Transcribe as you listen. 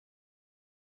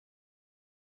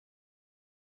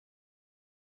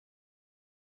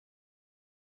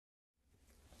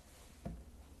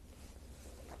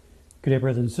Good day,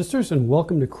 brothers and sisters, and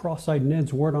welcome to Cross-Eyed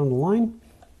Ned's Word on the Line.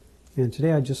 And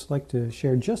today I'd just like to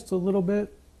share just a little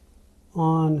bit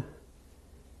on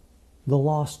the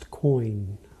lost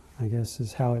coin, I guess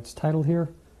is how it's titled here.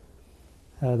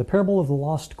 The parable of the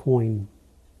lost coin.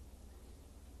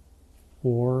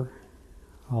 Or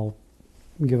I'll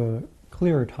give a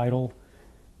clearer title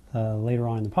later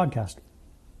on in the podcast.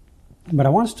 But I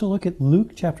want us to look at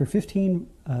Luke chapter 15,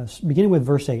 beginning with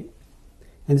verse 8.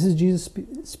 And this is Jesus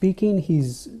speaking.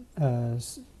 He's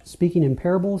speaking in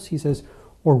parables. He says,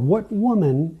 "Or what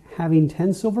woman, having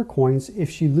 10 silver coins, if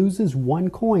she loses one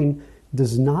coin,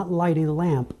 does not light a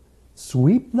lamp,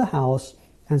 sweep the house,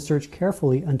 and search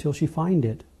carefully until she find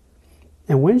it?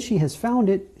 And when she has found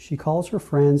it, she calls her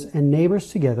friends and neighbors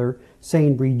together,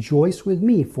 saying, 'Rejoice with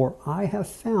me, for I have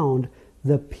found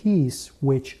the piece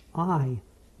which I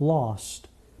lost.'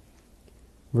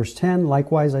 Verse 10,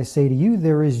 likewise I say to you,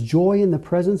 there is joy in the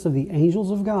presence of the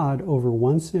angels of God over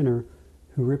one sinner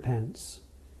who repents."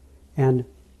 And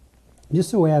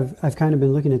just the way I've kind of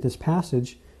been looking at this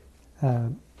passage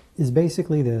is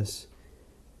basically this.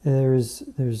 There's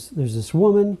this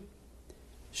woman.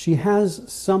 She has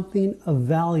something of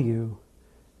value,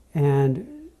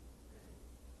 and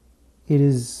it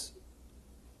is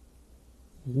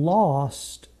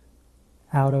lost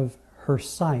out of her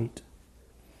sight.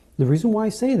 The reason why I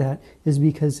say that is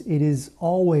because it is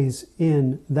always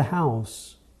in the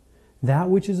house.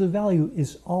 That which is of value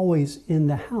is always in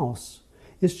the house.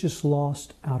 It's just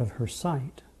lost out of her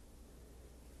sight.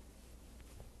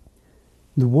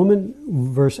 The woman,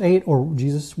 verse 8, or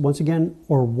Jesus once again,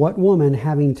 "Or what woman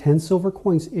having 10 silver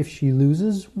coins, if she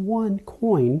loses one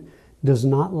coin, does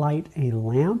not light a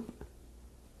lamp,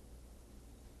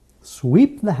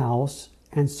 sweep the house,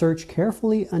 and search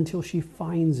carefully until she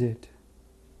finds it?"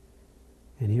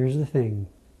 And here's the thing.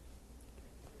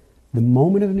 The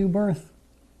moment of new birth,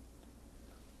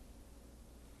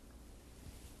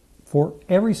 for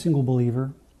every single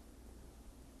believer,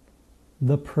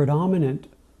 the predominant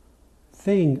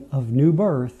thing of new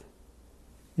birth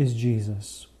is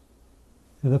Jesus,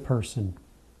 the person.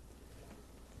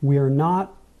 We are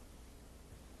not,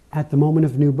 at the moment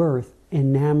of new birth,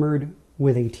 enamored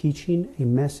with a teaching, a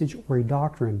message, or a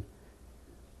doctrine.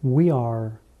 We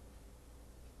are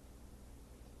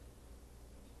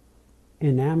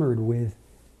enamored with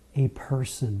a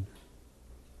person.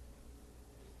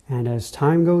 And as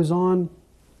time goes on,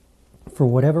 for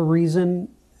whatever reason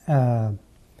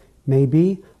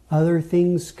maybe other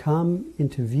things come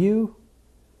into view,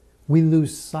 we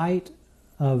lose sight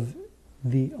of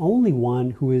the only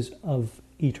one who is of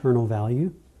eternal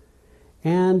value.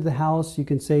 And the house, you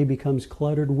can say, becomes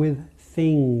cluttered with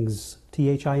things,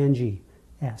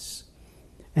 Things.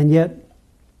 And yet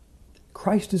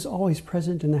Christ is always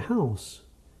present in the house.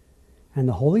 And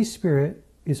the Holy Spirit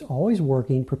is always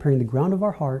working, preparing the ground of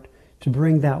our heart to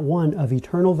bring that one of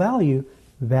eternal value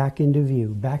back into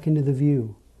view, back into the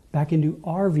view, back into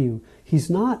our view.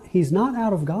 He's not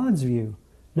out of God's view.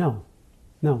 No.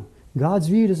 God's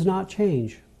view does not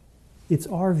change. It's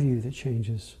our view that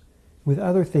changes with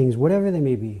other things, whatever they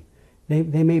may be.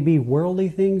 They may be worldly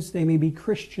things, they may be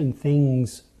Christian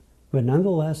things, but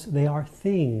nonetheless, they are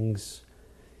things.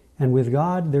 And with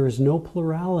God, there is no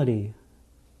plurality.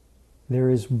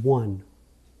 There is one.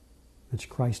 That's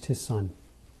Christ, His Son.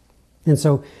 And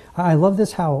so I love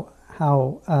this, how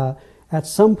at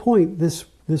some point this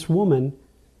woman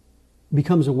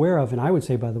becomes aware of, and I would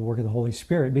say by the work of the Holy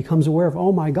Spirit, becomes aware of,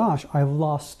 oh my gosh, I've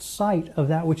lost sight of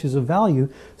that which is of value.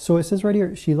 So it says right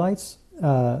here, she lights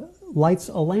a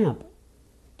lamp.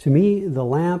 To me, the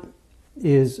lamp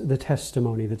is the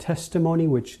testimony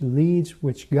which leads,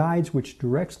 which guides, which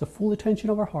directs the full attention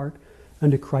of our heart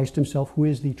unto Christ Himself, who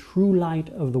is the true light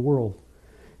of the world.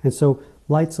 And so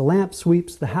lights a lamp,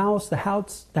 sweeps the house. The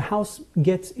house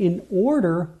gets in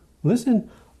order, listen,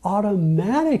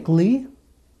 automatically,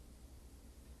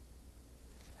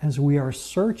 as we are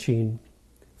searching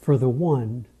for the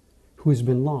one who has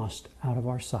been lost out of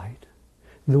our sight.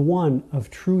 The one of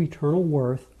true eternal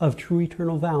worth, of true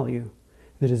eternal value,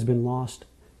 that has been lost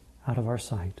out of our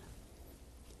sight.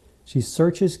 She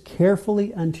searches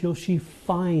carefully until she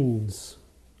finds.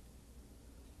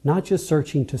 Not just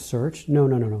searching to search.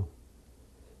 No.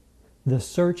 The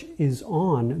search is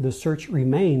on. The search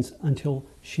remains until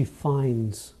she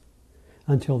finds.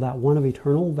 Until that one of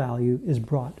eternal value is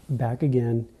brought back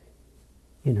again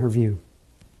in her view.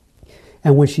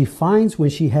 And when she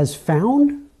finally has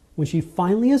found,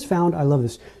 I love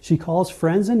this, she calls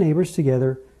friends and neighbors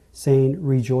together, saying,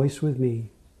 "Rejoice with me,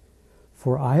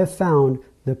 for I have found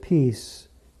the piece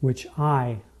which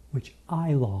I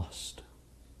lost."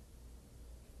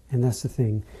 And that's the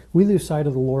thing. We lose sight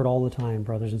of the Lord all the time,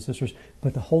 brothers and sisters.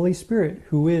 But the Holy Spirit,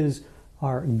 who is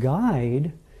our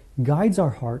guide, guides our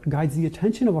heart, guides the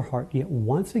attention of our heart, yet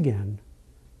once again,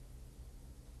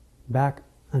 back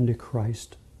unto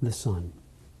Christ the Son.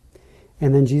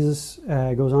 And then Jesus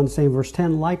goes on to say in verse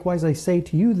 10, likewise I say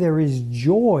to you, there is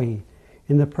joy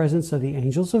in the presence of the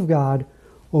angels of God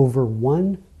over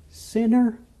one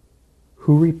sinner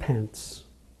who repents.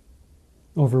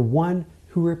 Over one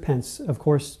who repents. Of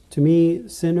course, to me,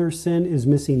 sin is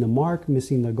missing the mark,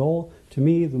 missing the goal. To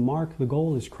me, the mark, the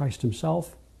goal is Christ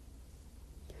himself.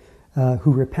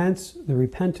 Who repents, the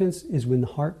repentance is when the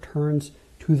heart turns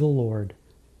to the Lord.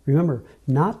 Remember,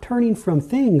 not turning from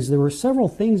things. There were several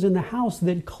things in the house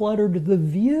that cluttered the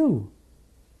view.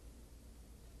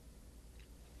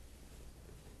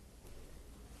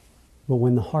 But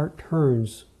when the heart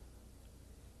turns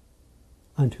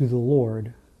unto the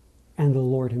Lord, and the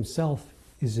Lord himself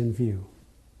is in view,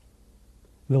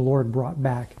 the Lord brought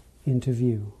back into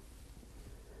view,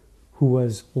 who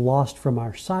was lost from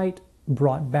our sight,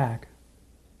 brought back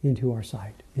into our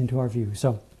sight, into our view.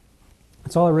 So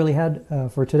that's all I really had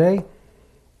for today,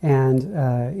 and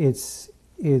it's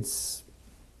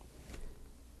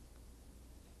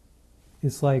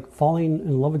like falling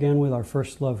in love again with our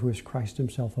first love, who is Christ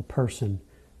himself, a person,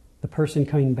 the person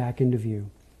coming back into view.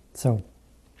 So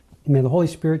may the Holy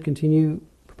Spirit continue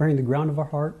preparing the ground of our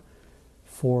heart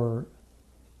for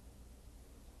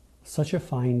such a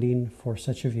finding, for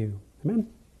such a view. Amen.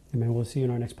 Amen. We'll see you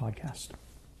in our next podcast.